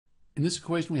In this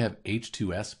equation, we have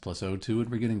H2S plus O2, and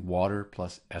we're getting water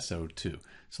plus SO2.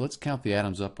 So let's count the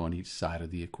atoms up on each side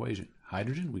of the equation.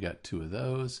 Hydrogen, we got 2 of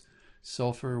those.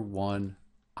 Sulfur, 1.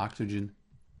 Oxygen,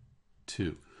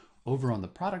 2. Over on the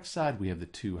product side, we have the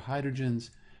 2 hydrogens.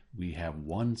 We have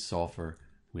 1 sulfur.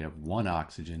 We have 1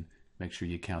 oxygen. Make sure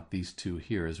you count these 2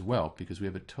 here as well, because we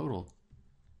have a total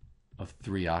of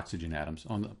 3 oxygen atoms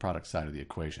on the product side of the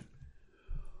equation.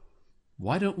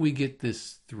 Why don't we get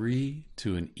this 3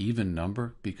 to an even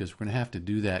number? Because we're going to have to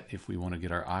do that if we want to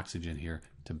get our oxygen here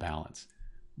to balance.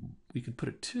 We could put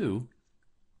a 2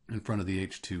 in front of the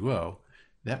H2O.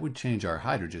 That would change our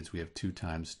hydrogens. We have 2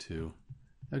 times 2.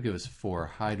 That'll give us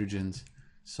 4 hydrogens.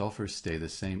 Sulfurs stay the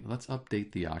same. Let's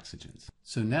update the oxygens.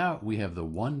 So now we have the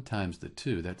 1 times the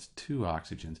 2. That's 2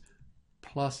 oxygens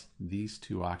plus these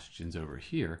 2 oxygens over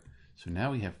here. So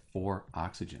now we have 4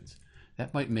 oxygens.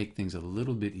 That might make things a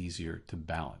little bit easier to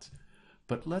balance.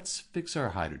 But let's fix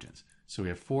our hydrogens. So we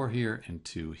have 4 here and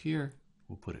 2 here.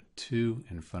 We'll put a 2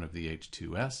 in front of the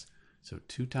H2S. So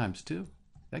 2 times 2,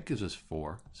 that gives us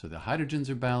 4. So the hydrogens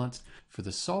are balanced. For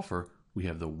the sulfur, we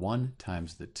have the 1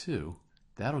 times the 2.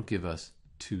 That'll give us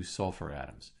 2 sulfur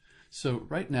atoms. So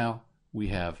right now, we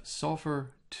have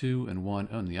sulfur, 2 and 1.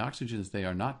 Oh, and the oxygens, they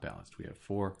are not balanced. We have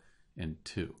 4 and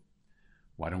 2.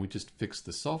 Why don't we just fix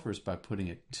the sulfurs by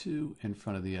putting a 2 in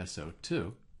front of the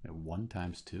SO2? 1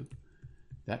 times 2.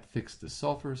 That fixed the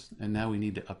sulfurs, and now we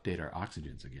need to update our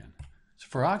oxygens again. So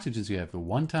for oxygens, you have the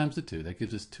 1 times the 2. That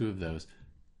gives us 2 of those.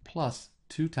 Plus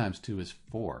 2 times 2 is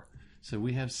 4. So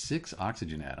we have 6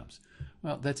 oxygen atoms.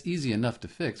 Well, that's easy enough to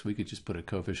fix. We could just put a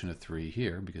coefficient of 3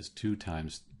 here, because 2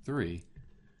 times 3,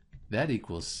 that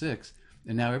equals 6.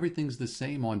 And now everything's the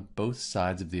same on both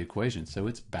sides of the equation, so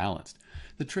it's balanced.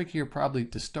 The trick here probably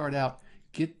to start out,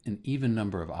 get an even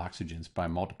number of oxygens by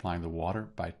multiplying the water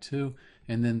by 2,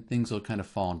 and then things will kind of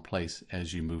fall in place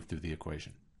as you move through the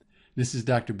equation. This is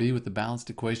Dr. B with the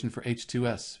balanced equation for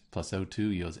H2S plus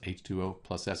O2 yields H2O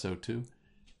plus SO2,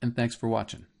 and thanks for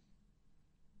watching.